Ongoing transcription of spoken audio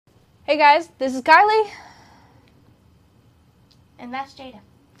Hey guys, this is Kylie. And that's Jada.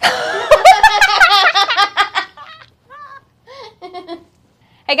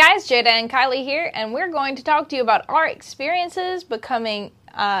 Hey guys, Jada and Kylie here, and we're going to talk to you about our experiences becoming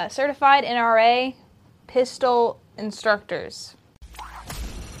certified NRA pistol instructors.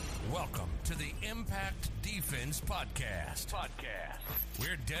 Welcome to the Impact Defense Podcast.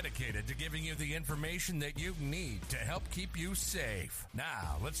 We're dedicated to giving you the information that you need to help keep you safe.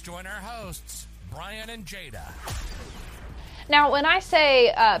 Now, let's join our hosts, Brian and Jada. Now, when I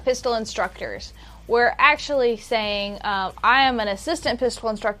say pistol instructors, we're actually saying I am an assistant pistol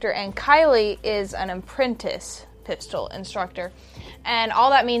instructor and Kylie is an apprentice pistol instructor. And all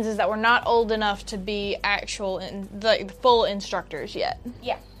that means is that we're not old enough to be the full instructors yet.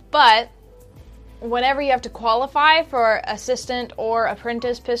 Yeah. But whenever you have to qualify for assistant or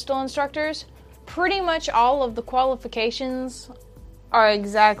apprentice pistol instructors, pretty much all of the qualifications are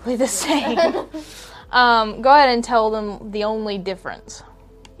exactly the same. Go ahead and tell them the only difference.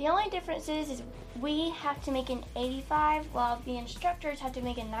 The only difference is we have to make an 85 while the instructors have to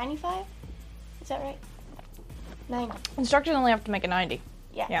make a 95. Is that right? 90. Instructors only have to make a 90.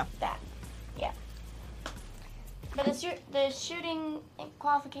 Yeah. That. Yeah. But the shooting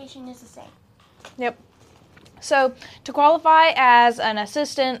qualification is the same. Yep. So, to qualify as an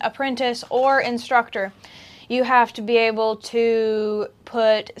assistant, apprentice, or instructor, you have to be able to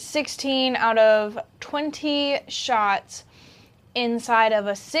put 16 out of 20 shots inside of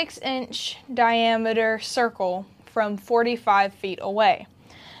a 6-inch diameter circle from 45 feet away.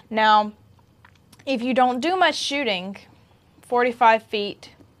 Now, if you don't do much shooting, 45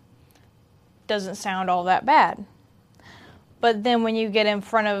 feet doesn't sound all that bad. But then when you get in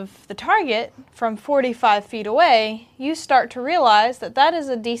front of the target from 45 feet away, you start to realize that that is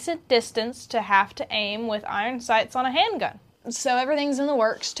a decent distance to have to aim with iron sights on a handgun. So everything's in the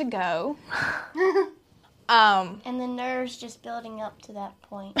works to go. And the nerves just building up to that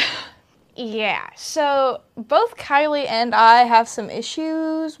point. Yeah, so both Kylie and I have some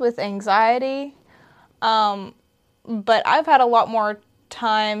issues with anxiety, but I've had a lot more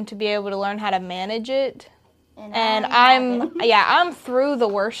time to be able to learn how to manage it. And I'm through the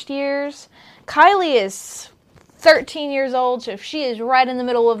worst years. Kylie is 13 years old, so she is right in the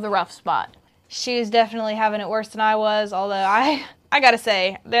middle of the rough spot. She is definitely having it worse than I was, although I gotta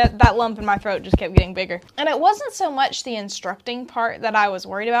say, that lump in my throat just kept getting bigger. And it wasn't so much the instructing part that I was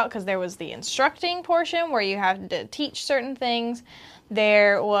worried about, because there was the instructing portion where you have to teach certain things.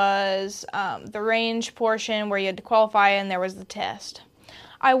 There was the range portion where you had to qualify, and there was the test.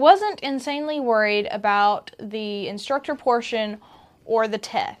 I wasn't insanely worried about the instructor portion or the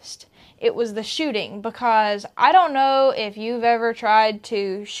test. It was the shooting, because I don't know if you've ever tried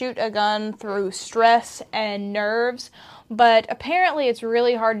to shoot a gun through stress and nerves, but apparently it's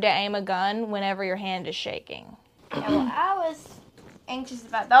really hard to aim a gun whenever your hand is shaking. Yeah, well, I was anxious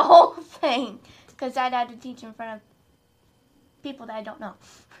about the whole thing because I'd had to teach in front of people that I don't know.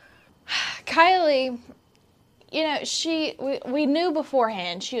 Kylie, you know, we knew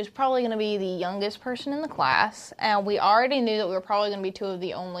beforehand she was probably going to be the youngest person in the class, and we already knew that we were probably going to be two of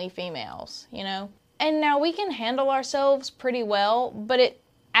the only females, you know? And now we can handle ourselves pretty well, but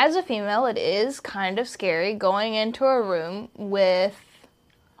as a female, it is kind of scary going into a room with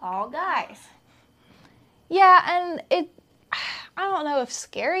All guys. Yeah, and I don't know if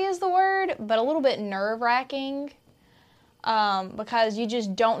scary is the word, but a little bit nerve-wracking, because you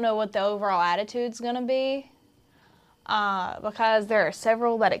just don't know what the overall attitude's going to be. Because there are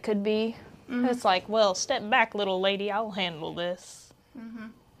several that it could be. Mm-hmm. It's like, well, step back, little lady, I'll handle this. Mm-hmm.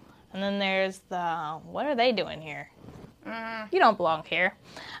 And then there's what are they doing here? You don't belong here.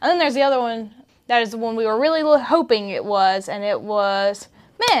 And then there's the other one, that is the one we were really hoping it was, and it was,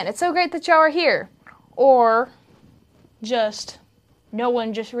 man, it's so great that y'all are here. Or just, no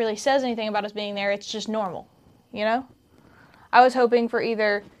one just really says anything about us being there, it's just normal, you know? I was hoping for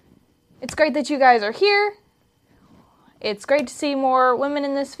either, it's great that you guys are here, it's great to see more women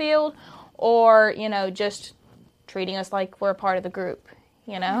in this field, or, you know, just treating us like we're a part of the group,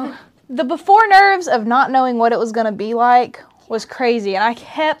 you know? The before nerves of not knowing what it was going to be like was crazy, and I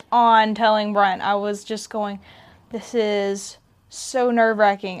kept on telling Brian, I was just going, this is so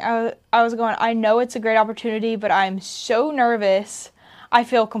nerve-wracking. I was going, I know it's a great opportunity, but I'm so nervous. I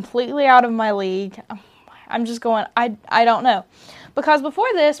feel completely out of my league. I'm just going, I don't know. Because before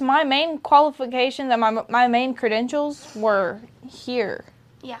this, my main qualifications and my main credentials were here.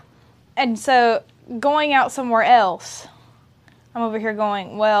 Yeah. And so going out somewhere else, I'm over here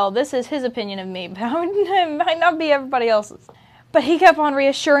going, well, this is his opinion of me, but it might not be everybody else's. But he kept on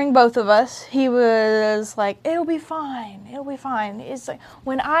reassuring both of us. He was like, it'll be fine. It'll be fine. It's like,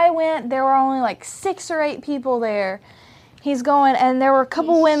 when I went, there were only like 6 or 8 people there. He's going, and there were a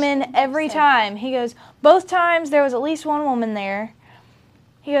couple women every time. He goes, both times there was at least one woman there.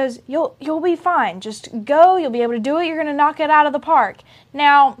 He goes, you'll be fine. Just go. You'll be able to do it. You're going to knock it out of the park.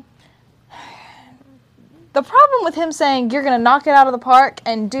 Now, the problem with him saying you're going to knock it out of the park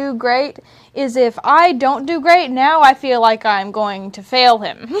and do great is if I don't do great, now I feel like I'm going to fail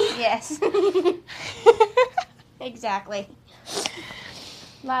him. Yes. Exactly.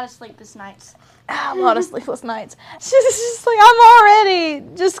 A lot of sleepless nights. A lot of sleepless nights. It's just like I'm already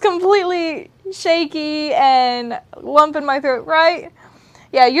just completely shaky and lump in my throat, right?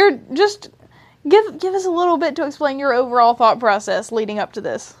 Yeah, you're just give us a little bit to explain your overall thought process leading up to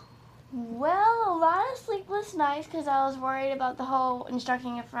this. Well, a lot of sleepless nights because I was worried about the whole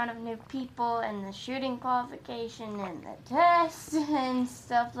instructing in front of new people and the shooting qualification and the test and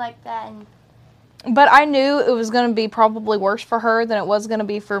stuff like that. But I knew it was going to be probably worse for her than it was going to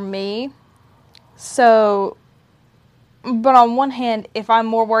be for me. So, but on one hand, if I'm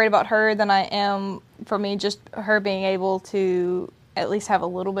more worried about her than I am for me, just her being able to at least have a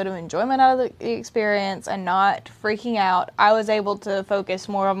little bit of enjoyment out of the experience and not freaking out, I was able to focus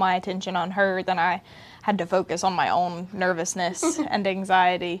more of my attention on her than I had to focus on my own nervousness and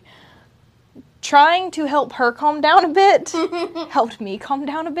anxiety. Trying to help her calm down a bit helped me calm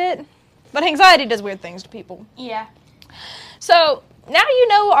down a bit. But anxiety does weird things to people. Yeah. So, now you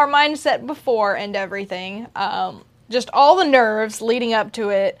know our mindset before and everything. Just all the nerves leading up to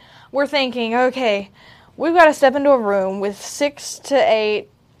it. We're thinking, okay, we've got to step into a room with 6 to 8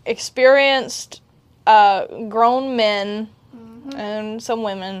 experienced grown men and some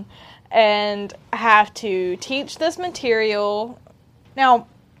women and have to teach this material. Now,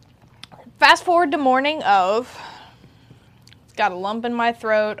 fast forward to morning of. It's got a lump in my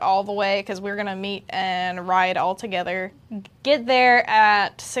throat all the way because we're going to meet and ride all together. Get there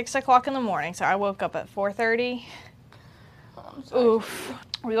at 6 o'clock in the morning, so I woke up at 4:30. Oof.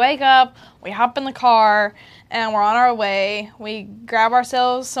 We wake up, we hop in the car, and we're on our way. We grab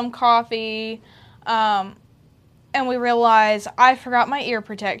ourselves some coffee, and we realize I forgot my ear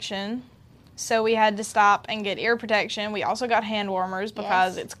protection, so we had to stop and get ear protection. We also got hand warmers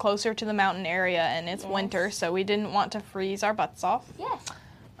because it's closer to the mountain area and it's winter, so we didn't want to freeze our butts off. Yes.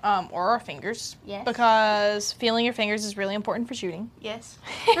 Or our fingers. Yes. Because feeling your fingers is really important for shooting. Yes.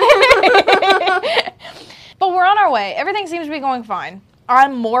 But we're on our way. Everything seems to be going fine.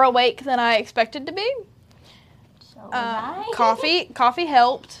 I'm more awake than I expected to be. So was I. Coffee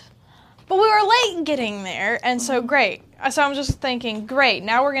helped. But we were late getting there, and so great. So I'm just thinking, great,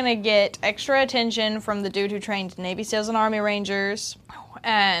 now we're going to get extra attention from the dude who trained Navy SEALs and Army Rangers,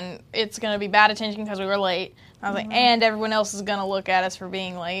 and it's going to be bad attention because we were late. I was like, and everyone else is going to look at us for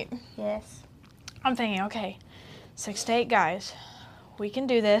being late. Yes. I'm thinking, okay, 6 to 8 guys, we can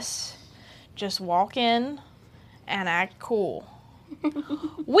do this. Just walk in and act cool.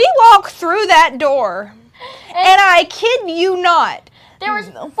 We walk through that door, and I kid you not, there was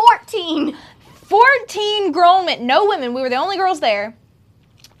 14. 14 grown men, no women, we were the only girls there.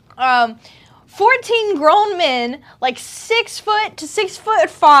 14 grown men, like 6 foot to 6'5".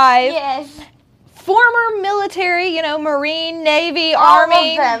 Yes. Former military, Marine, Navy, All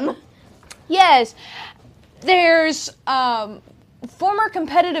Army. of them. Yes. There's former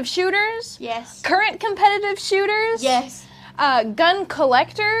competitive shooters. Yes. Current competitive shooters. Yes. Gun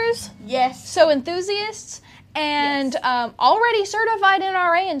collectors. Yes. So enthusiasts. And already certified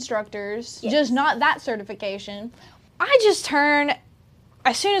NRA instructors, just not that certification. I just turn,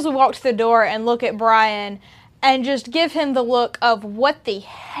 as soon as we walked through the door, and look at Brian and just give him the look of, what the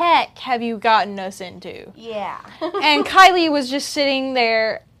heck have you gotten us into? Yeah. And Kylie was just sitting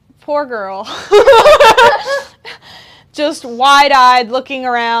there, poor girl, just wide-eyed looking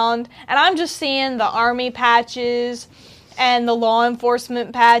around. And I'm just seeing the Army patches and the law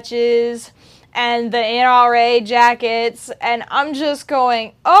enforcement patches and the NRA jackets, and I'm just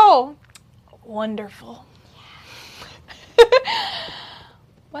going, oh, wonderful.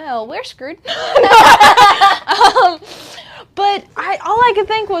 Well, we're screwed. But all I could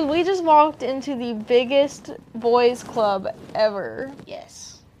think was we just walked into the biggest boys club ever.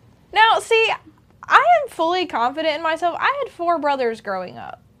 Yes. Now, see, I am fully confident in myself. I had 4 brothers growing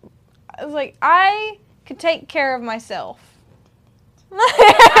up. I was like, I could take care of myself.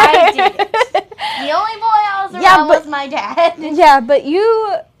 I didn't. The only boy I was around was my dad. Yeah, but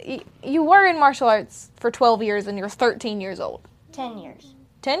you were in martial arts for 12 years and you're 13 years old. 10 years.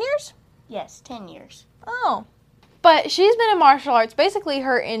 10 years? Yes, 10 years. Oh. But she's been in martial arts basically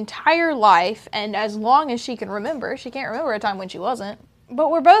her entire life, and as long as she can remember. She can't remember a time when she wasn't. But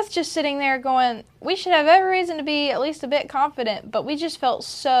we're both just sitting there going, we should have every reason to be at least a bit confident, but we just felt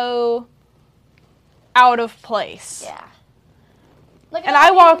so out of place. Yeah. Look at And all I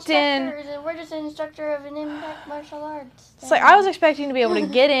the walked in. instructors, and we're just an instructor of an impact martial arts. It's like I was expecting to be able to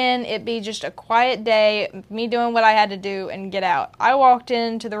get in, it be just a quiet day, me doing what I had to do, and get out. I walked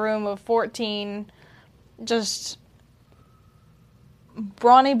into the room of 14, just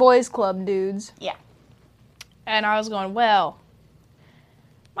brawny boys club dudes. Yeah. And I was going, well,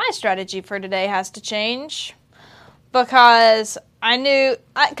 my strategy for today has to change, because I knew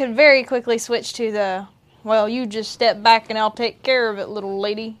I could very quickly switch to the, well, you just step back and I'll take care of it, little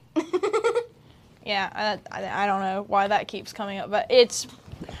lady. Yeah, I don't know why that keeps coming up, but it's,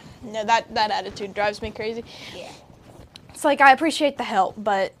 that attitude drives me crazy. Yeah. It's like, I appreciate the help,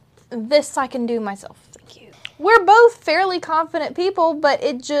 but this I can do myself. Thank you. We're both fairly confident people, but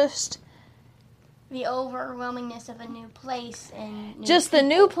it just... The overwhelmingness of a new place and just the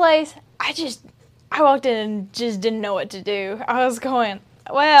new place, I walked in and just didn't know what to do. I was going,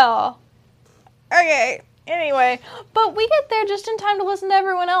 well, okay, anyway. But we get there just in time to listen to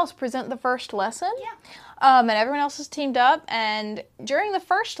everyone else present the first lesson. Yeah. And everyone else is teamed up. And during the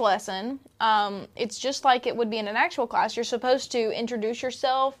first lesson, it's just like it would be in an actual class. You're supposed to introduce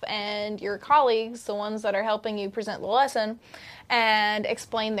yourself and your colleagues, the ones that are helping you present the lesson, and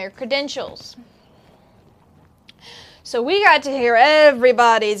explain their credentials. So we got to hear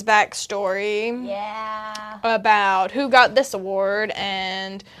everybody's backstory. Yeah. About who got this award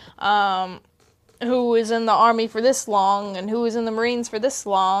and who was in the Army for this long and who was in the Marines for this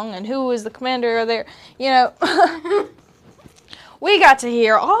long and who was the commander of their, we got to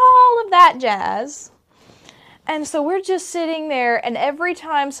hear all of that jazz. And so we're just sitting there, and every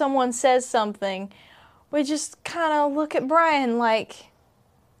time someone says something, we just kind of look at Brian like,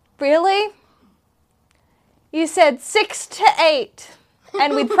 really? You said 6 to 8,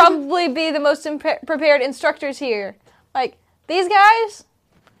 and we'd probably be the most prepared instructors here. Like, these guys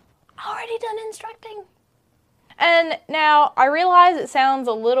already done instructing. And now, I realize it sounds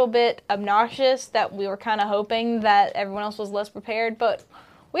a little bit obnoxious that we were kind of hoping that everyone else was less prepared, but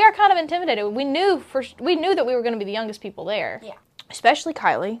we are kind of intimidated. We knew that we were going to be the youngest people there. Yeah. Especially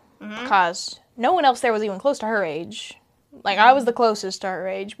Kylie, because no one else there was even close to her age. Like, I was the closest to her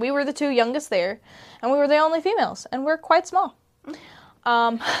age. We were the two youngest there, and we were the only females, and we're quite small.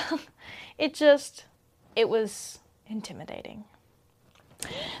 It was intimidating.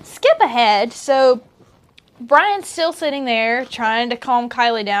 Skip ahead, so Brian's still sitting there trying to calm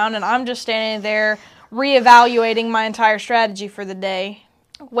Kylie down, and I'm just standing there reevaluating my entire strategy for the day.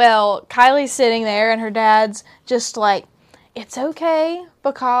 Well, Kylie's sitting there, and her dad's just like, it's okay,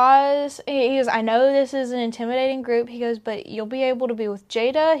 because he goes, I know this is an intimidating group. He goes, but you'll be able to be with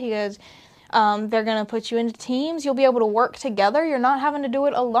Jada. He goes, they're going to put you into teams. You'll be able to work together. You're not having to do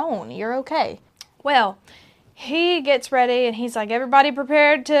it alone. You're okay. Well, he gets ready, and he's like, everybody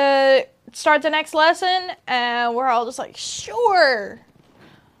prepared to start the next lesson? And we're all just like, sure.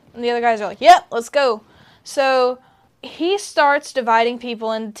 And the other guys are like, yep, let's go. So he starts dividing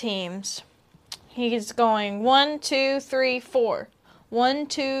people into teams. He's going 1, 2, 3, 4. 1,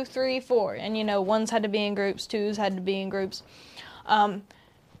 2, 3, 4. And, ones had to be in groups, twos had to be in groups.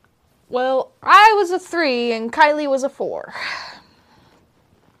 Well, I was a 3 and Kylie was a 4.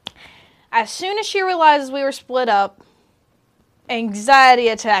 As soon as she realizes we were split up, anxiety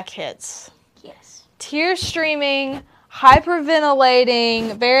attack hits. Yes. Tears streaming,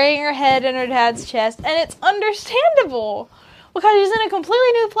 hyperventilating, burying her head in her dad's chest, and it's understandable. Because she's in a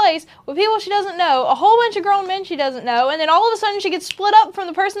completely new place with people she doesn't know, a whole bunch of grown men she doesn't know, and then all of a sudden she gets split up from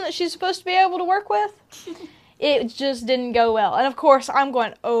the person that she's supposed to be able to work with. It just didn't go well. And of course, I'm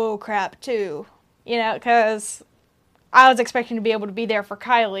going, oh crap, too. Because I was expecting to be able to be there for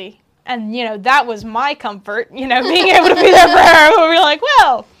Kylie. And, that was my comfort, being able to be there for her. We're like,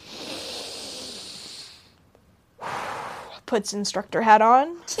 well, puts instructor hat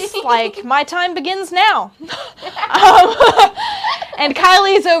on. It's like, my time begins now. And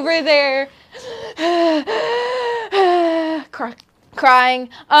Kylie's over there crying.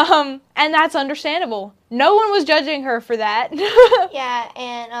 And that's understandable. No one was judging her for that. Yeah,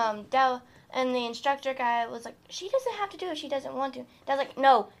 and the instructor guy was like, she doesn't have to do it, she doesn't want to. I was like,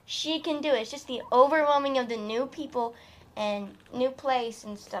 no, she can do it. It's just the overwhelming of the new people and new place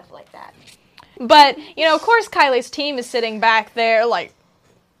and stuff like that. But, of course Kylie's team is sitting back there, like,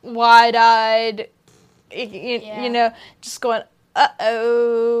 wide-eyed, just going,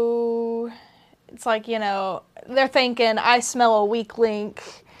 uh-oh. It's like, they're thinking, I smell a weak link.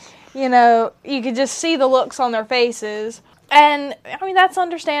 you know, you could just see the looks on their faces. And, I mean, that's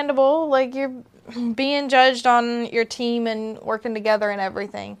understandable. Like, you're being judged on your team and working together and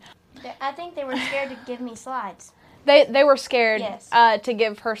everything. I think they were scared to give me slides. They were scared Yes. to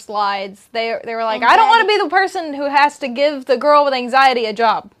give her slides. They were like, And I don't want to Daddy- be the person who has to give the girl with anxiety a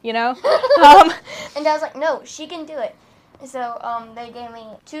job, you know? And I was like, no, she can do it. And so they gave me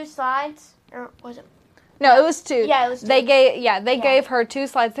 2 slides, or was it? No, it was 2. Yeah, it was 2. They gave her 2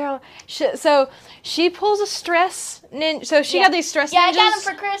 slides. They're like, so she pulls a stress ninja. So she got these stress ninjas. Yeah, I got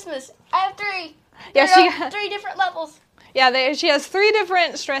them for Christmas. I have 3. Yeah, They're she on got- 3 different levels. Yeah, she has 3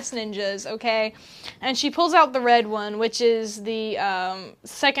 different stress ninjas, okay? And she pulls out the red one, which is the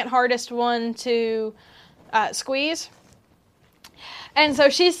second hardest one to squeeze. And so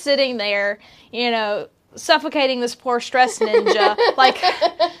she's sitting there, you know, suffocating this poor stress ninja, like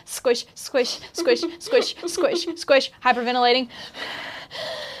squish, squish, squish, squish, squish, squish, hyperventilating.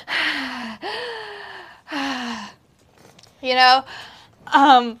 You know?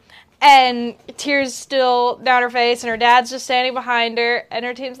 And tears still down her face, and her dad's just standing behind her, and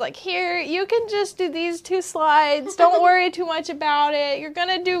her team's like, here, you can just do these 2 slides. Don't worry too much about it. You're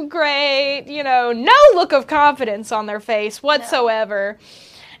gonna do great. You know, no look of confidence on their face whatsoever. No.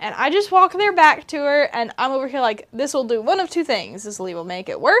 And I just walk their back to her, and I'm over here like, this will do one of 2 things. This will either make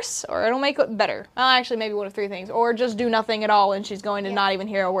it worse, or it'll make it better. Well, actually, maybe one of 3 things. Or just do nothing at all, and she's going to not even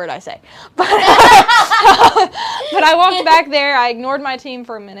hear a word I say. But, but I walked back there. I ignored my team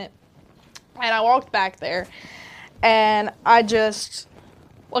for a minute. And I walked back there, and I just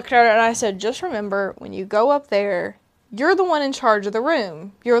looked at her, and I said, just remember, when you go up there, you're the one in charge of the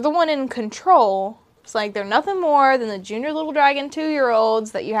room. You're the one in control. It's like they're nothing more than the Junior Little Dragon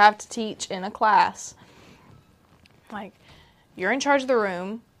 2-year-olds that you have to teach in a class. Like, you're in charge of the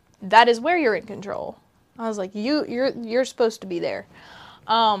room. That is where you're in control. I was like, you're supposed to be there.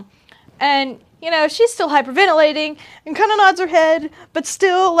 And, you know, she's still hyperventilating and kind of nods her head, but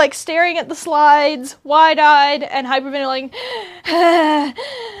still, like, staring at the slides, wide-eyed and hyperventilating.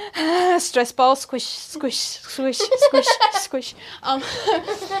 Stress ball, squish, squish, squish, squish, squish.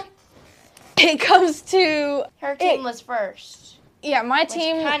 It comes to... Her team was first. Yeah, my Which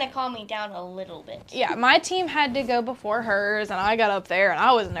team... kind of calmed me down a little bit. Yeah, my team had to go before hers, and I got up there, and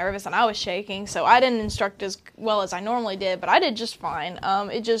I was nervous, and I was shaking, so I didn't instruct as well as I normally did, but I did just fine.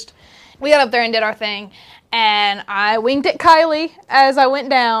 We got up there and did our thing, and I winked at Kylie as I went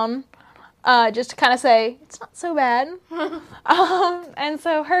down, just to kind of say, it's not so bad. And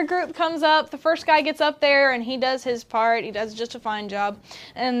so her group comes up, the first guy gets up there, and he does his part, he does just a fine job,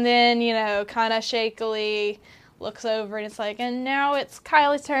 and then, you know, kind of shakily looks over, and it's like, and now it's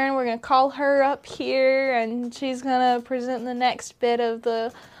Kylie's turn, we're going to call her up here, and she's going to present the next bit of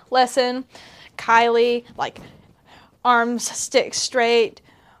the lesson. Kylie, like, arms stick straight,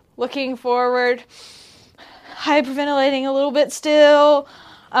 looking forward, hyperventilating a little bit still,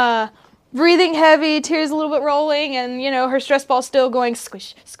 breathing heavy, tears a little bit rolling, and, you know, her stress ball still going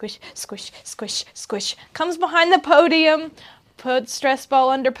squish, squish, squish, squish, squish. Comes behind the podium, puts stress ball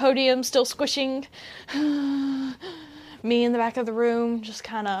under podium, still squishing. Me in the back of the room just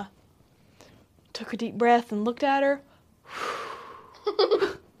kind of took a deep breath and looked at her.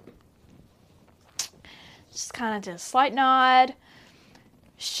 Just kind of did a slight nod.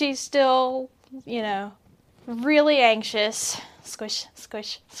 She's still, you know, really anxious. Squish,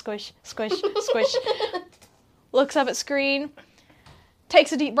 squish, squish, squish, squish. Looks up at screen,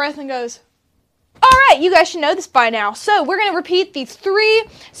 takes a deep breath and goes, all right, you guys should know this by now. So we're going to repeat the 3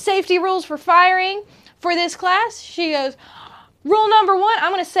 safety rules for firing for this class. She goes, rule number 1,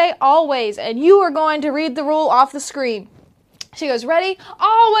 I'm going to say always, and you are going to read the rule off the screen. She goes, ready?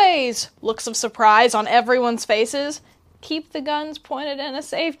 Always! Looks of surprise on everyone's faces. Keep the guns pointed in a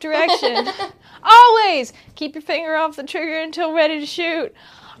safe direction. Always! Keep your finger off the trigger until ready to shoot.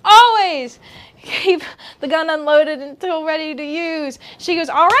 Always! Keep the gun unloaded until ready to use. She goes,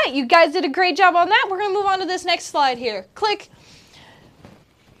 all right, you guys did a great job on that. We're going to move on to this next slide here. Click.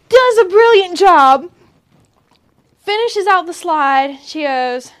 Does a brilliant job. Finishes out the slide. She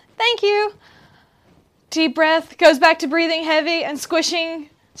goes, thank you. Deep breath. Goes back to breathing heavy and squishing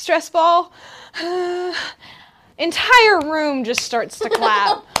stress ball. Entire room just starts to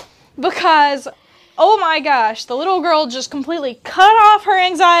clap because, oh my gosh, the little girl just completely cut off her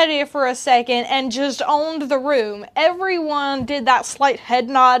anxiety for a second and just owned the room. Everyone did that slight head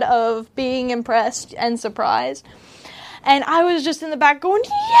nod of being impressed and surprised. And I was just in the back going,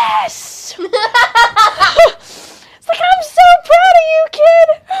 yes! It's like, I'm so proud of you, kid!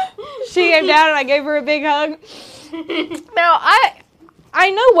 She came down and I gave her a big hug. Now, I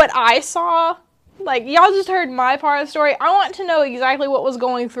know what I saw Like, y'all just heard my part of the story. I want to know exactly what was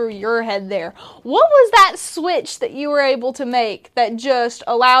going through your head there. What was that switch that you were able to make that just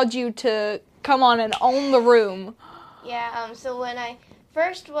allowed you to come on and own the room? Yeah, so when I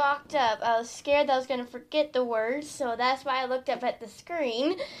first walked up, I was scared that I was going to forget the words, so that's why I looked up at the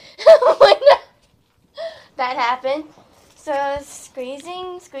screen when that happened. So I was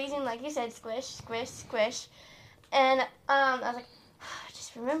squeezing, like you said, squish, squish, squish. And I was like,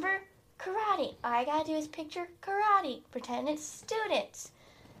 just remember karate. All I got to do is picture karate. Pretend it's students.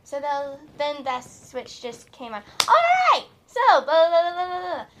 So then that switch just came on. All right, so blah, blah, blah, blah,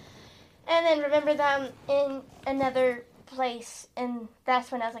 blah. And then remember them in another place, and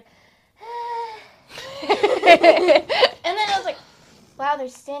that's when I was like, and then I was like, wow,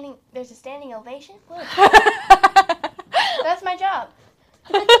 there's a standing ovation? Look. That's my job.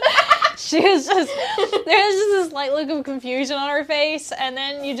 There was just this slight look of confusion on her face, and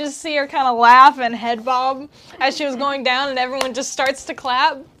then you just see her kind of laugh and head bob as she was going down, and everyone just starts to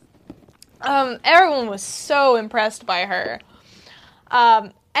clap. Everyone was so impressed by her.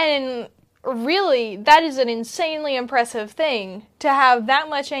 And really, that is an insanely impressive thing, to have that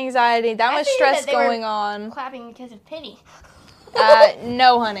much anxiety, that much stress going on. Clapping because of pity.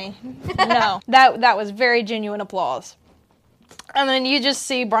 No, honey. No. That was very genuine applause. And then you just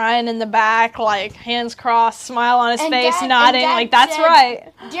see Brian in the back, like, hands crossed, smile on his face, nodding, like, that's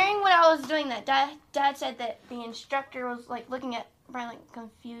right. During when I was doing that, Dad said that the instructor was, like, looking at Brian, like,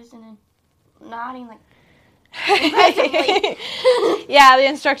 confused and then nodding, like, impressively. Yeah, the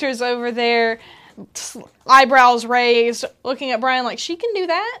instructor's over there, eyebrows raised, looking at Brian like, she can do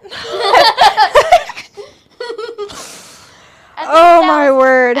that? Oh, my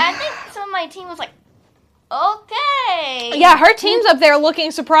word. I think some of my team was like, okay. Yeah, her team's up there looking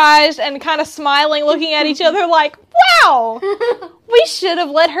surprised and kind of smiling, looking at each other like, wow, we should have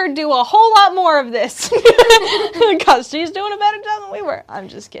let her do a whole lot more of this. Because she's doing a better job than we were. I'm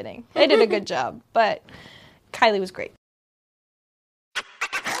just kidding. They did a good job, but Kylie was great.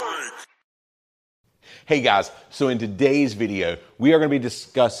 Hey guys, so in today's video, we are going to be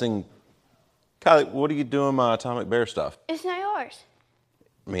discussing... Kylie, what are you doing my Atomic Bear stuff? It's not yours.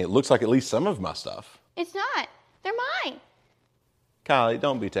 I mean, it looks like at least some of my stuff. It's not. They're mine. Kylie,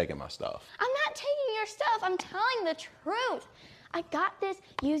 don't be taking my stuff. I'm not taking your stuff. I'm telling the truth. I got this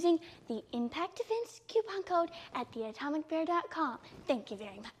using the Impact Defense coupon code at theatomicbear.com. Thank you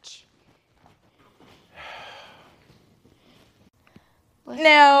very much.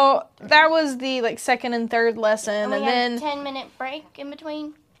 Now, that was the second and third lesson, and then... a 10-minute break in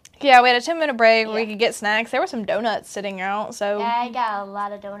between. Yeah, we had a 10-minute break where we could get snacks. There were some donuts sitting out, so... Yeah, I got a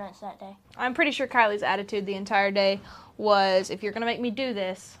lot of donuts that day. I'm pretty sure Kylie's attitude the entire day was, if you're going to make me do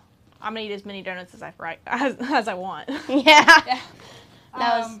this, I'm going to eat as many donuts as I want. Yeah.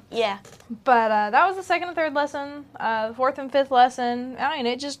 Yeah. But that was the second and third lesson. The fourth and fifth lesson, I mean,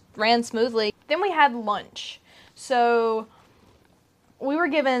 it just ran smoothly. Then we had lunch. So we were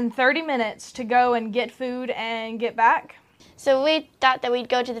given 30 minutes to go and get food and get back. So we thought that we'd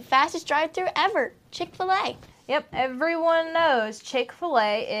go to the fastest drive-thru ever, Chick-fil-A. Yep, everyone knows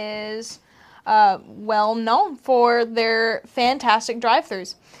Chick-fil-A is well known for their fantastic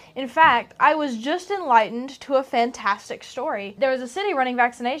drive-thrus. In fact, I was just enlightened to a fantastic story. There was a city running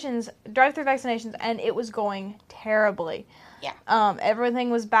vaccinations, drive-thru vaccinations, and it was going terribly. Yeah.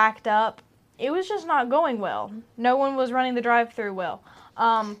 Everything was backed up. It was just not going well. No one was running the drive-thru well.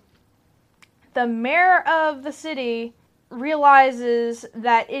 The mayor of the city realizes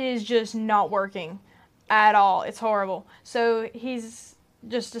that it is just not working at all. It's horrible. So he's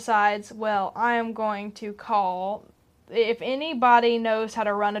just decides, well, I am going to call, if anybody knows how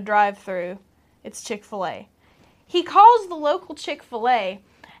to run a drive-thru, it's Chick-fil-A. He calls the local Chick-fil-A,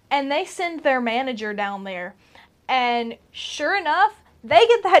 and they send their manager down there. And sure enough, they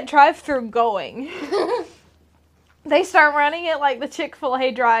get that drive-thru going. They start running it like the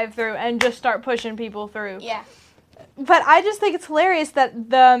Chick-fil-A drive-thru and just start pushing people through. Yeah. But I just think it's hilarious that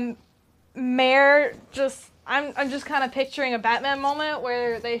the mayor just... I'm just kind of picturing a Batman moment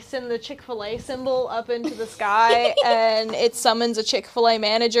where they send the Chick-fil-A symbol up into the sky and it summons a Chick-fil-A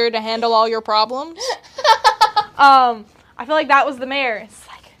manager to handle all your problems. I feel like that was the mayor. It's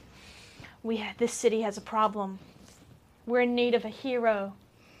like, this city has a problem. We're in need of a hero.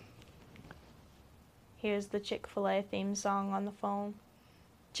 Here's the Chick-fil-A theme song on the phone.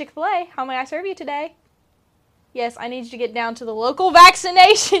 Chick-fil-A, how may I serve you today? Yes, I need you to get down to the local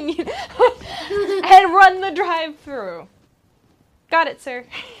vaccination and run the drive-thru. Got it, sir.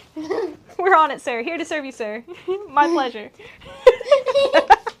 We're on it, sir. Here to serve you, sir. My pleasure.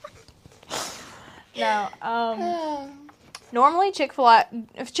 No, Normally,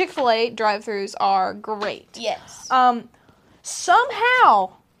 Chick-fil-A drive-thrus are great. Yes.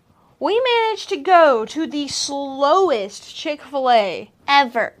 Somehow, we managed to go to the slowest Chick-fil-A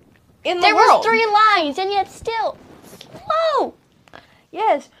Ever. in the There world. was 3 lines, and yet still slow.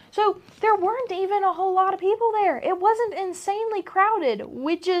 Yes. So there weren't even a whole lot of people there. It wasn't insanely crowded.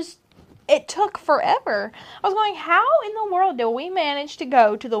 It took forever. I was going, how in the world did we manage to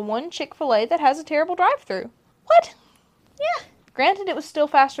go to the one Chick-fil-A that has a terrible drive-thru? What? Yeah. Granted, it was still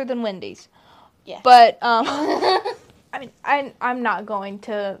faster than Wendy's. Yeah. But, I mean, I'm not going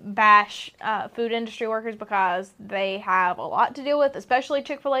to bash food industry workers because they have a lot to deal with, especially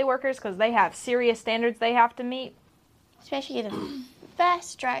Chick-fil-A workers, because they have serious standards they have to meet. Especially the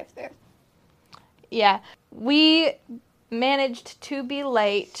fast drive-thru. Yeah. We managed to be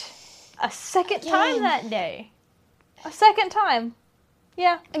late a second time that day. A second time.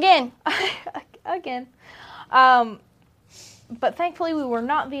 Yeah. Again. Again. But thankfully we were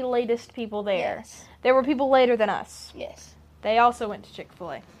not the latest people there. Yes. There were people later than us. Yes. They also went to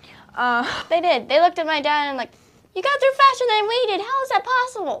Chick-fil-A. They did. They looked at my dad and like, you got through faster than we did. How is that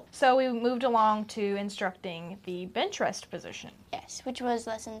possible? So we moved along to instructing the bench rest position. Yes, which was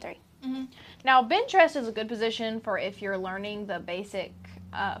lesson 3. Now, bench rest is a good position for if you're learning the basic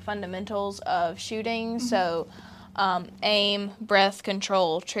fundamentals of shooting. So, aim, breath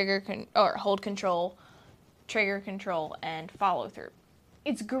control, hold control, trigger control, and follow through.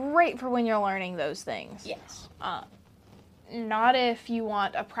 It's great for when you're learning those things. Yes. Not if you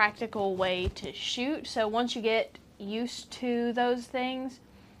want a practical way to shoot. So once you get used to those things,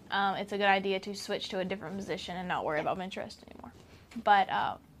 it's a good idea to switch to a different position and not worry about bench rest anymore.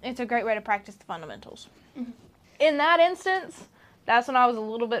 But it's a great way to practice the fundamentals. In that instance, that's when I was a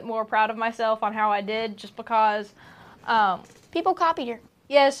little bit more proud of myself on how I did, just because... People copied her.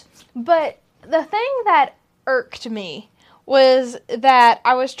 Yes, but the thing that irked me was that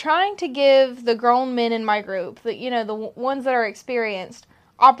I was trying to give the grown men in my group, the ones that are experienced,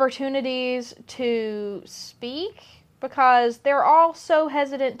 opportunities to speak because they're all so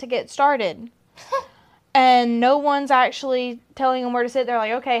hesitant to get started. And no one's actually telling them where to sit. They're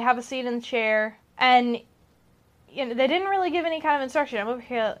like, okay, have a seat in the chair. And they didn't really give any kind of instruction. I'm over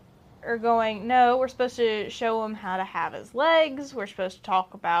here going, no, we're supposed to show him how to have his legs. We're supposed to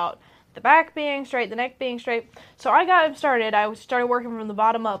talk about the back being straight, the neck being straight. So I got him started. I started working from the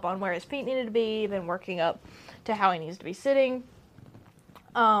bottom up on where his feet needed to be, then working up to how he needs to be sitting.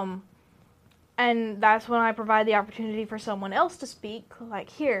 And that's when I provide the opportunity for someone else to speak. Like,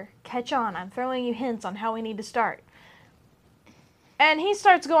 here, catch on. I'm throwing you hints on how we need to start. And he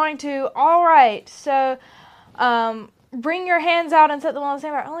starts going to, all right, so bring your hands out and set them on the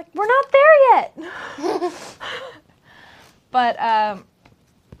same bar. I'm like, we're not there yet. But,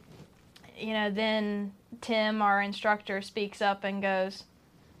 then Tim, our instructor, speaks up and goes,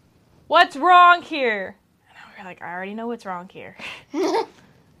 what's wrong here? And I'm like, I already know what's wrong here.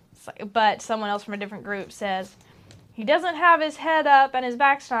 But someone else from a different group says, he doesn't have his head up and his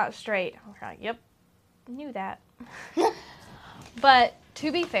back's not straight. I'm like, yep, knew that. But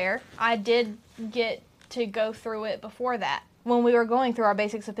to be fair, I did get to go through it before that. When we were going through our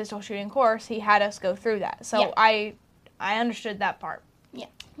basics of pistol shooting course, he had us go through that. So yeah. I understood that part. Yeah.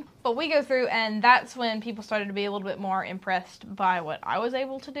 But we go through, and that's when people started to be a little bit more impressed by what I was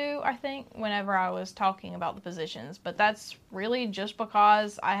able to do, I think, whenever I was talking about the positions. But that's really just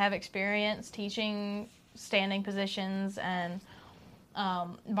because I have experience teaching standing positions and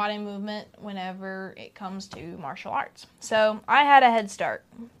body movement whenever it comes to martial arts. So I had a head start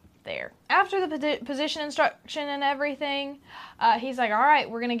there. After the position instruction and everything, he's like, all right,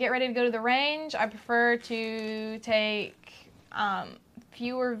 we're going to get ready to go to the range. I prefer to take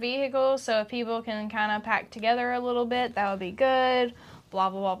fewer vehicles, so if people can kind of pack together a little bit, that would be good, blah,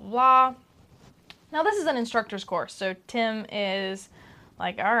 blah, blah, blah, blah. Now, this is an instructor's course, so Tim is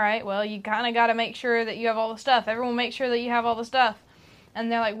like, all right, well, you kind of got to make sure that you have all the stuff. Everyone make sure that you have all the stuff.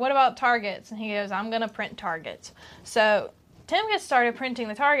 And they're like, what about targets? And he goes, I'm going to print targets. So Tim gets started printing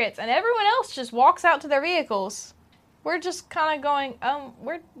the targets, and everyone else just walks out to their vehicles. We're just kind of going,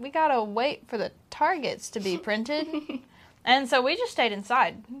 we got to wait for the targets to be printed. And so we just stayed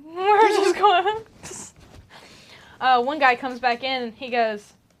inside. We're just going. One guy comes back in and he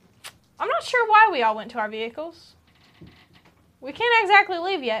goes, I'm not sure why we all went to our vehicles. We can't exactly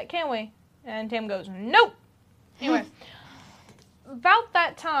leave yet, can we? And Tim goes, nope. Anyway, about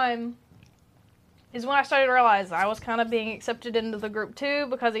that time is when I started to realize I was kind of being accepted into the group too,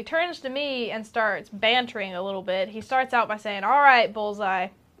 because he turns to me and starts bantering a little bit. He starts out by saying, all right, Bullseye,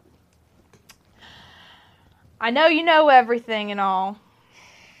 I know you know everything and all.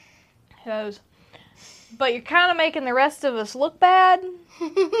 He goes, but you're kind of making the rest of us look bad.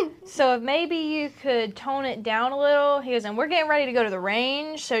 So if maybe you could tone it down a little. He goes, and we're getting ready to go to the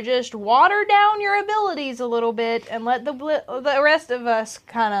range, so just water down your abilities a little bit and let the rest of us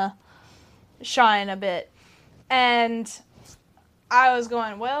kind of shine a bit. And I was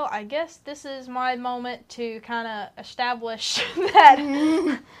going, well, I guess this is my moment to kind of establish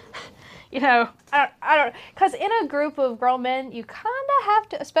that, you know, I don't, because in a group of grown men, you kind of have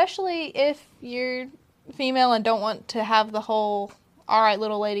to, especially if you're female and don't want to have the whole, all right,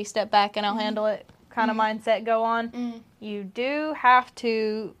 little lady, step back and I'll handle it kind of mindset go on. You do have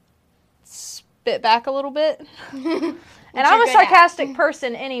to spit back a little bit. And I'm a sarcastic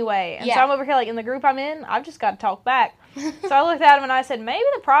person anyway. And so I'm over here, like, in the group I'm in, I've just got to talk back. So I looked at him and I said, maybe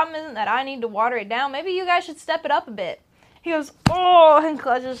the problem isn't that I need to water it down. Maybe you guys should step it up a bit. He goes, oh, and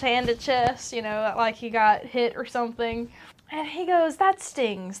clutches his hand to chest, you know, like he got hit or something. And he goes, that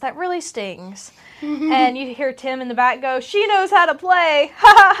stings. That really stings. And you hear Tim in the back go, she knows how to play.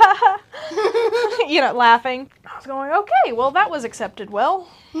 Ha ha ha ha. You know, laughing. I was going, okay, well, that was accepted well.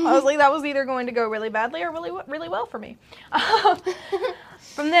 I was like, that was either going to go really badly or really well for me.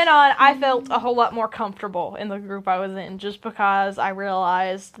 From then on, I felt a whole lot more comfortable in the group I was in just because I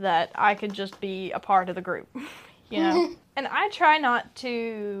realized that I could just be a part of the group, you know? And I try not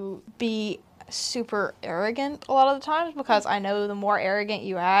to be super arrogant a lot of the times because I know the more arrogant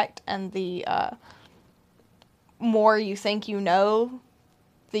you act and the more you think you know,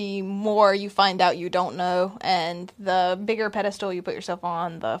 the more you find out you don't know, and the bigger pedestal you put yourself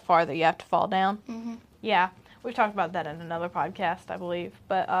on, the farther you have to fall down. Yeah, we've talked about that in another podcast, I believe.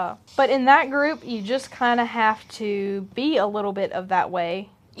 But in that group, you just kind of have to be a little bit of that way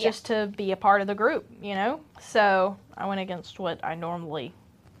just to be a part of the group, you know? So I went against what I normally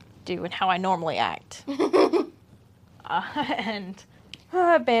do and how I normally act. And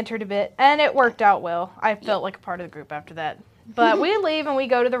I bantered a bit, and it worked out well. I felt like a part of the group after that. But we leave and we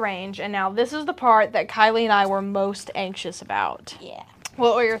go to the range, and now this is the part that Kylie and I were most anxious about. Yeah.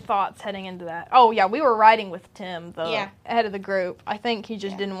 What were your thoughts heading into that? Oh, yeah, we were riding with Tim, the head of the group. I think he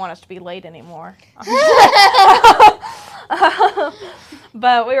just didn't want us to be late anymore.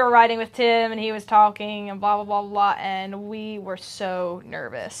 But we were riding with Tim, and he was talking, and blah, blah, blah, blah, and we were so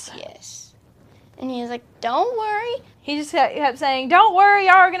nervous. Yes. And he was like, don't worry. He just kept saying, don't worry,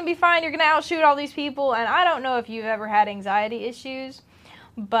 y'all are going to be fine. You're going to outshoot all these people. And I don't know if you've ever had anxiety issues,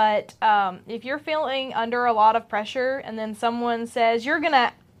 but if you're feeling under a lot of pressure and then someone says you're going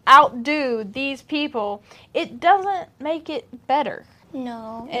to outdo these people, it doesn't make it better.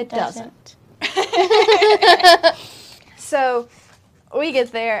 No, it doesn't. So we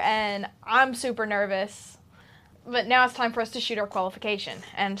get there, and I'm super nervous. But now it's time for us to shoot our qualification.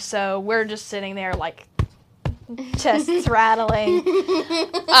 And so we're just sitting there, like, chests rattling,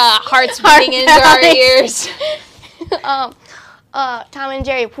 hearts beating into our ears. Tom and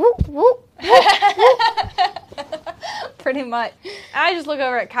Jerry, whoop, whoop. Pretty much. I just look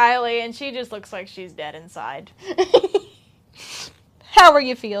over at Kylie, and she just looks like she's dead inside. How are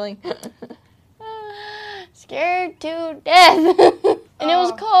you feeling? Scared to death. And it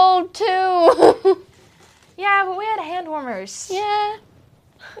was cold, too. Yeah, but we had hand warmers. Yeah.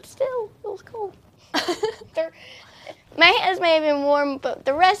 But still, it was cold. My hands may have been warm, but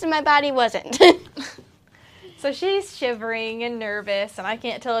the rest of my body wasn't. So she's shivering and nervous, and I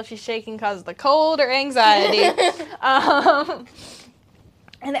can't tell if she's shaking because of the cold or anxiety.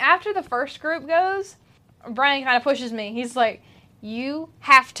 And after the first group goes, Brian kind of pushes me. He's like, you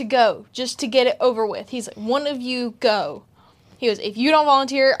have to go just to get it over with. He's like, one of you go. He goes, if you don't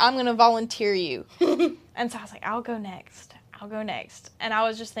volunteer, I'm going to volunteer you. And so I was like, I'll go next. And I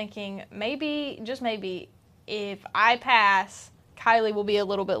was just thinking, maybe, just maybe, if I pass, Kylie will be a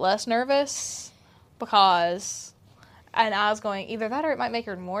little bit less nervous because, and I was going, either that or it might make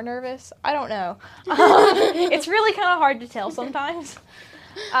her more nervous. I don't know. It's really kind of hard to tell sometimes.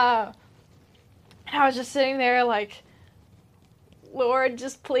 And I was just sitting there like, Lord,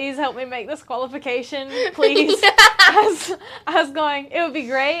 just please help me make this qualification, please. I was going, it would be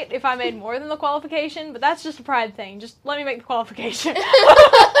great if I made more than the qualification, but that's just a pride thing. Just let me make the qualification.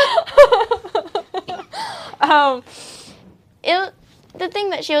 The thing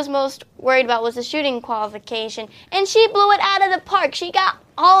that she was most worried about was the shooting qualification, and she blew it out of the park. She got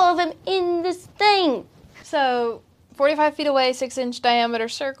all of them in this thing. So, 45 feet away, 6-inch diameter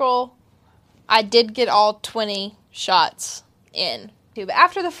circle. I did get all 20 shots in. But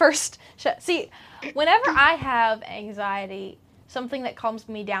after the first shot, see, whenever I have anxiety, something that calms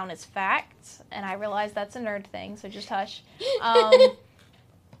me down is facts, and I realize that's a nerd thing, so just hush.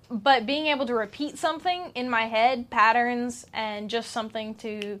 But being able to repeat something in my head, patterns, and just something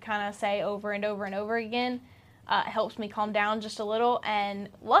to kind of say over and over and over again helps me calm down just a little. And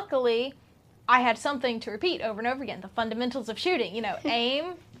luckily, I had something to repeat over and over again. The fundamentals of shooting,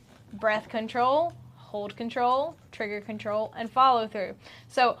 aim, breath control, hold control, trigger control, and follow through.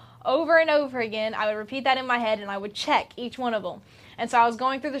 So over and over again, I would repeat that in my head, and I would check each one of them. And so I was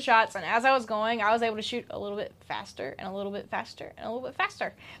going through the shots, and as I was going, I was able to shoot a little bit faster, and a little bit faster, and a little bit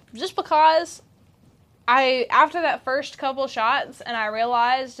faster. Just because after that first couple shots, and I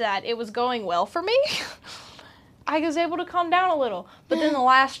realized that it was going well for me, I was able to calm down a little. But then the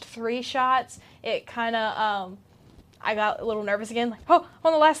last 3 shots, it kind of, I got a little nervous again. Like, oh,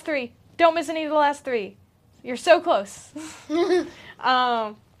 on the last 3. Don't miss any of the last 3. You're so close.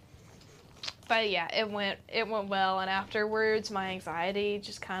 But yeah, it went well, and afterwards my anxiety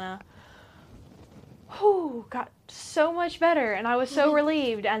just kind of got so much better, and I was so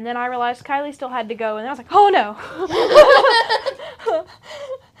relieved. And then I realized Kylie still had to go, and I was like, oh no.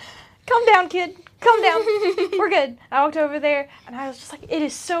 Calm down, kid. Calm down. We're good. I walked over there, and I was just like, it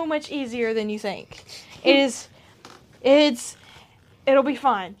is so much easier than you think. It'll be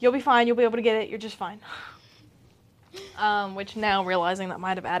fine. You'll be fine. You'll be able to get it. You're just fine. Which now realizing that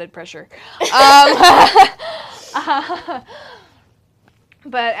might have added pressure.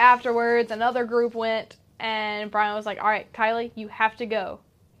 But afterwards, another group went, and Brian was like, all right, Kylie, you have to go.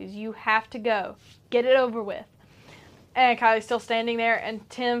 You have to go. Get it over with. And Kylie's still standing there, and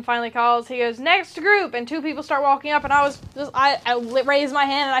Tim finally calls. He goes, next group, and 2 people start walking up, and I raise my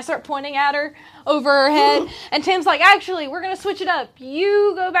hand, and I start pointing at her over her head, and Tim's like, actually, we're going to switch it up.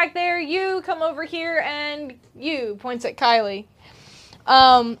 You go back there, you come over here, and you, points at Kylie.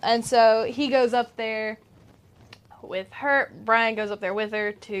 And so he goes up there with her. Brian goes up there with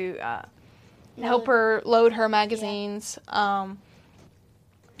her to help her load her magazines. Yeah.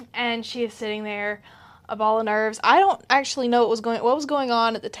 And she is sitting there, a ball of nerves. I don't actually know what was going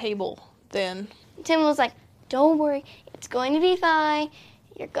on at the table then. Tim was like, don't worry, it's going to be fine.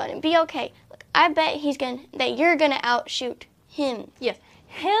 You're going to be okay. Look, I bet that you're going to outshoot him. Yes.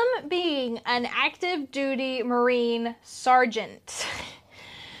 Him being an active duty Marine sergeant.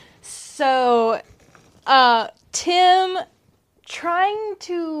 So, Tim trying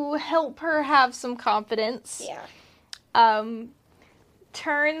to help her have some confidence. Yeah.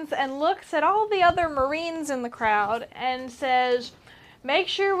 Turns and looks at all the other Marines in the crowd and says, make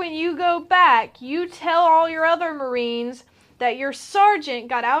sure when you go back, you tell all your other Marines that your sergeant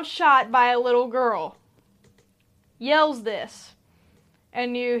got outshot by a little girl. Yells this.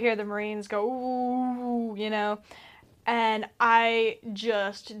 And you hear the Marines go, ooh, And I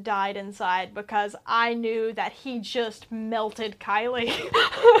just died inside because I knew that he just melted Kylie.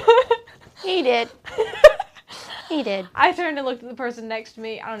 He did. He did. I turned and looked at the person next to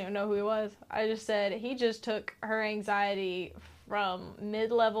me. I don't even know who he was. I just said, he just took her anxiety from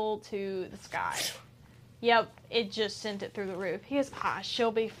mid-level to the sky. Yep, it just sent it through the roof. He goes,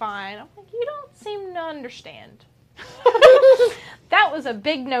 she'll be fine. I'm like, you don't seem to understand. That was a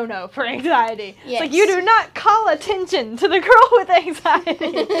big no-no for anxiety. Yes. It's like, you do not call attention to the girl with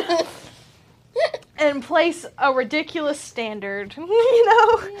anxiety. And place a ridiculous standard,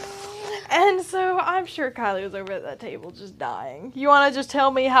 Yeah. And so I'm sure Kylie was over at that table just dying. You want to just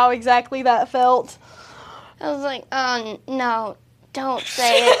tell me how exactly that felt? I was like, no, don't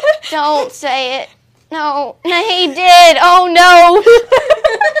say it. Don't say it. No, he did. Oh, no.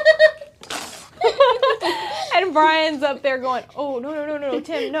 And Brian's up there going, oh, no,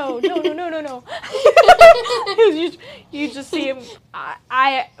 Tim, no. You just see him.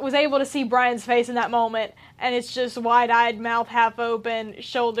 I was able to see Brian's face in that moment, and it's just wide-eyed, mouth half open,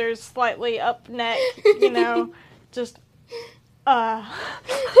 shoulders slightly up neck, just,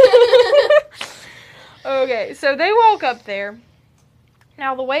 Okay, so they walk up there.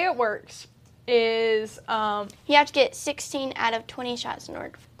 Now, the way it works is, you have to get 16 out of 20 shots in order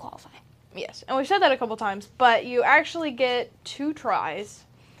to qualify. Yes, and we've said that a couple times, but you actually get 2 tries.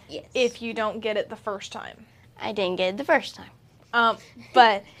 Yes. If you don't get it the first time. I didn't get it the first time.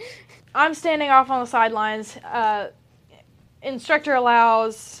 But I'm standing off on the sidelines. Instructor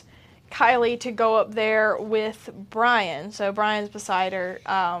allows Kylie to go up there with Brian. So Brian's beside her,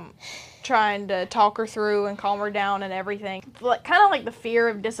 trying to talk her through and calm her down and everything. Kind of like the fear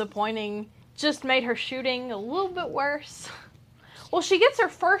of disappointing just made her shooting a little bit worse. Well, she gets her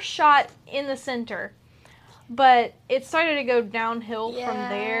first shot in the center, but it started to go downhill from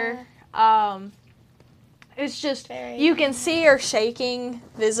there. It's just, you can see her shaking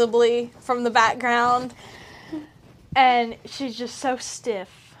visibly from the background, and she's just so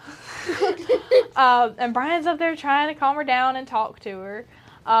stiff. And Brian's up there trying to calm her down and talk to her.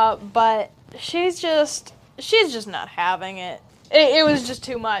 But she's just not having it. It was just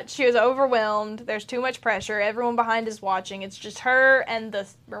too much. She was overwhelmed. There's too much pressure. Everyone behind is watching. It's just her and the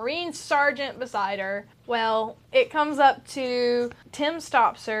Marine sergeant beside her. Well, it comes up to Tim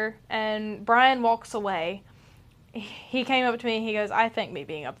stops her, and Brian walks away. He came up to me and he goes, I think me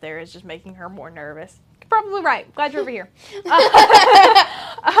being up there is just making her more nervous. Probably right. Glad you're over here.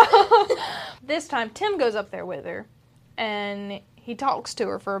 This time, Tim goes up there with her, and he talks to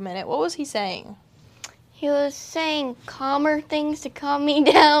her for a minute. What was he saying? He was saying calmer things to calm me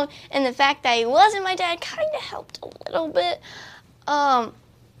down, and the fact that he wasn't my dad kind of helped a little bit.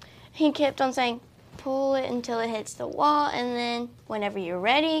 He kept on saying, pull it until it hits the wall, and then whenever you're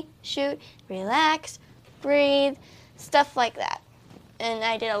ready, shoot, relax, breathe, stuff like that. And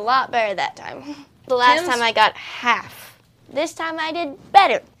I did a lot better that time. The last time I got half. This time I did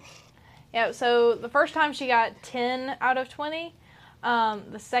better. Yeah, so the first time she got 10 out of 20.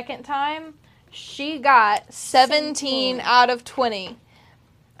 The second time, she got 17 out of 20.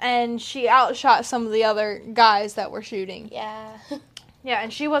 And she outshot some of the other guys that were shooting. Yeah. Yeah,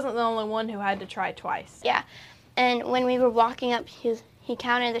 and she wasn't the only one who had to try twice. Yeah. And when we were walking up, he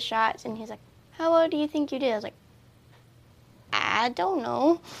counted the shots, and he's like, how well do you think you did? I was like, I don't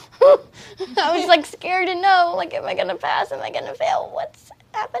know. I was like scared to know. Like, am I going to pass? Am I going to fail? What's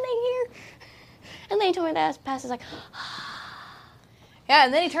happening here? And then he told me that I passed. I was like, yeah,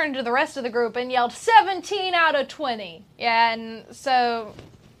 and then he turned to the rest of the group and yelled, 17 out of 20. Yeah, and so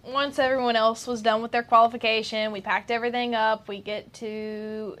once everyone else was done with their qualification, we packed everything up. We get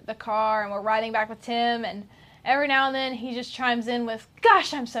to the car, and we're riding back with Tim, and every now and then he just chimes in with,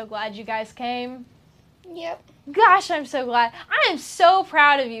 gosh, I'm so glad you guys came. yep. Gosh, I'm so glad. I am so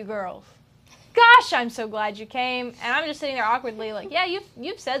proud of you girls. Gosh, I'm so glad you came. And I'm just sitting there awkwardly like, yeah,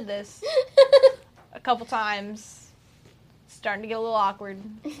 you've said this a couple times. Starting to get a little awkward.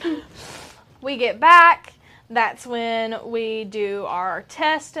 We get back. That's when we do our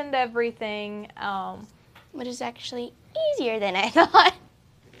test and everything. Which is actually easier than I thought.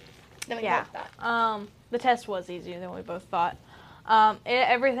 Yeah. The test was easier than we both thought.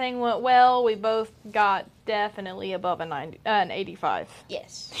 Everything went well. We both got definitely above an 85.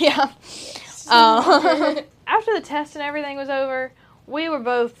 Yes. Yeah. Yes. After the test and everything was over, we were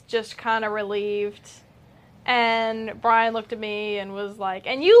both just kind of relieved. And Brian looked at me and was like,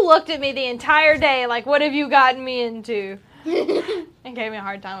 and you looked at me the entire day like, what have you gotten me into? And gave me a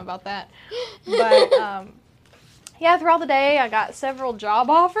hard time about that. But, yeah, throughout the day, I got several job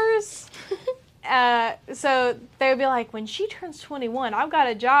offers. So they would be like, when she turns 21, I've got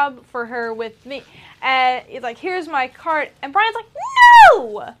a job for her with me. And it's like, here's my card. And Brian's like,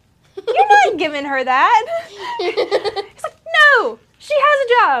 no! You're not giving her that. He's like, no! She has a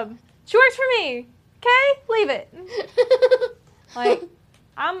job. She works for me. Okay? Leave it. Like,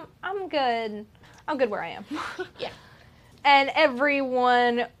 I'm good. I'm good where I am. Yeah. And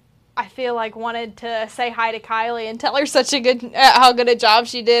everyone, I feel like, wanted to say hi to Kylie and tell her how good a job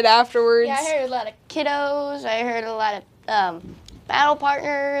she did afterwards. Yeah, I heard a lot of kiddos. I heard a lot of battle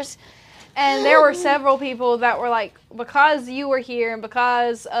partners. And there were several people that were like, because you were here and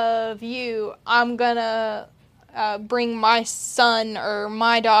because of you, I'm gonna bring my son or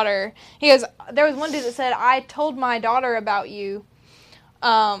my daughter. He goes, there was one dude that said, I told my daughter about you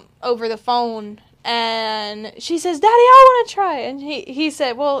over the phone. And she says, Daddy, I want to try. And he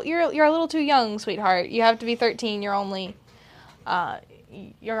said, well, you're a little too young, sweetheart. You have to be 13. You're only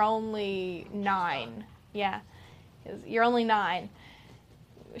 9. Yeah. You're only 9.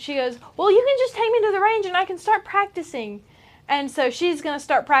 She goes, well, you can just take me to the range and I can start practicing. And so she's going to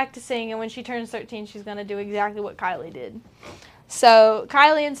start practicing, and when she turns 13, she's going to do exactly what Kylie did. So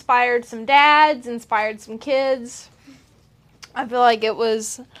Kylie inspired some dads, inspired some kids. I feel like it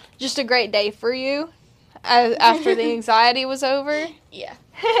was just a great day for you after the anxiety was over. Yeah.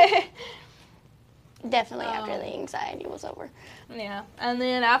 Definitely after the anxiety was over. Yeah. And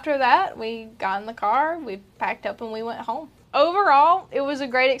then after that, we got in the car, we packed up, and we went home. Overall, it was a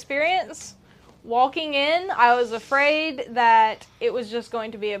great experience. Walking in, I was afraid that it was just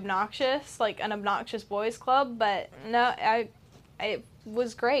going to be obnoxious, like an obnoxious boys club, but no, it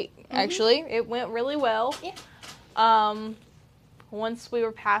was great, actually. It went really well. Yeah. Once we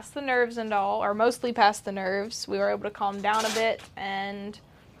were past the nerves and all, or mostly past the nerves, we were able to calm down a bit and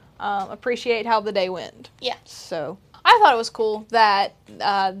appreciate how the day went. Yeah. So I thought it was cool that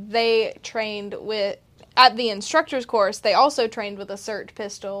they trained at the instructor's course, they also trained with a SIRT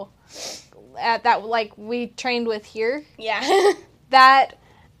pistol at that, like we trained with here. Yeah. That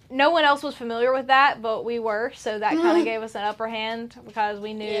no one else was familiar with that, but we were, so that kind of gave us an upper hand because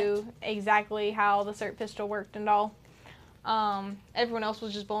we knew exactly how the SIRT pistol worked and all. Everyone else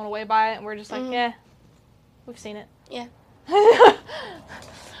was just blown away by it, and we're just like, yeah, we've seen it. Yeah.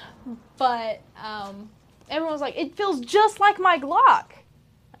 But everyone was like, it feels just like my Glock.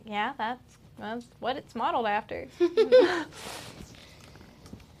 Like, yeah, that's what it's modeled after.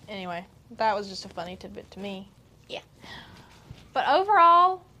 Anyway, that was just a funny tidbit to me. Yeah. But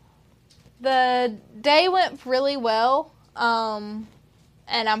overall, the day went really well, and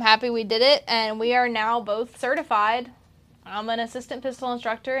I'm happy we did it, and we are now both certified. I'm an assistant pistol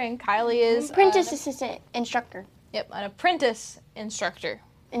instructor, and Kylie is... Apprentice assistant instructor. Yep, an apprentice instructor.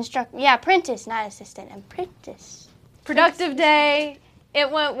 Apprentice, not assistant. Apprentice. Productive day.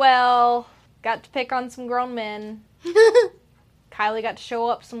 It went well. Got to pick on some grown men. Kylie got to show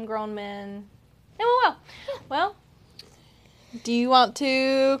up some grown men. It went well. Well, do you want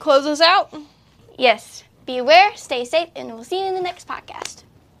to close us out? Yes. Be aware, stay safe, and we'll see you in the next podcast.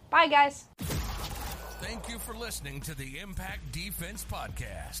 Bye, guys. Thank you for listening to the Impact Defense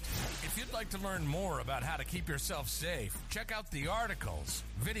Podcast. If you'd like to learn more about how to keep yourself safe, check out the articles,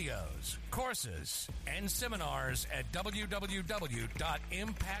 videos, courses, and seminars at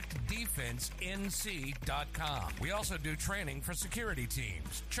www.impactdefensenc.com. We also do training for security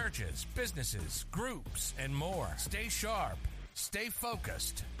teams, churches, businesses, groups, and more. Stay sharp, stay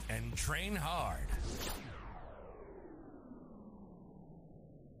focused, and train hard.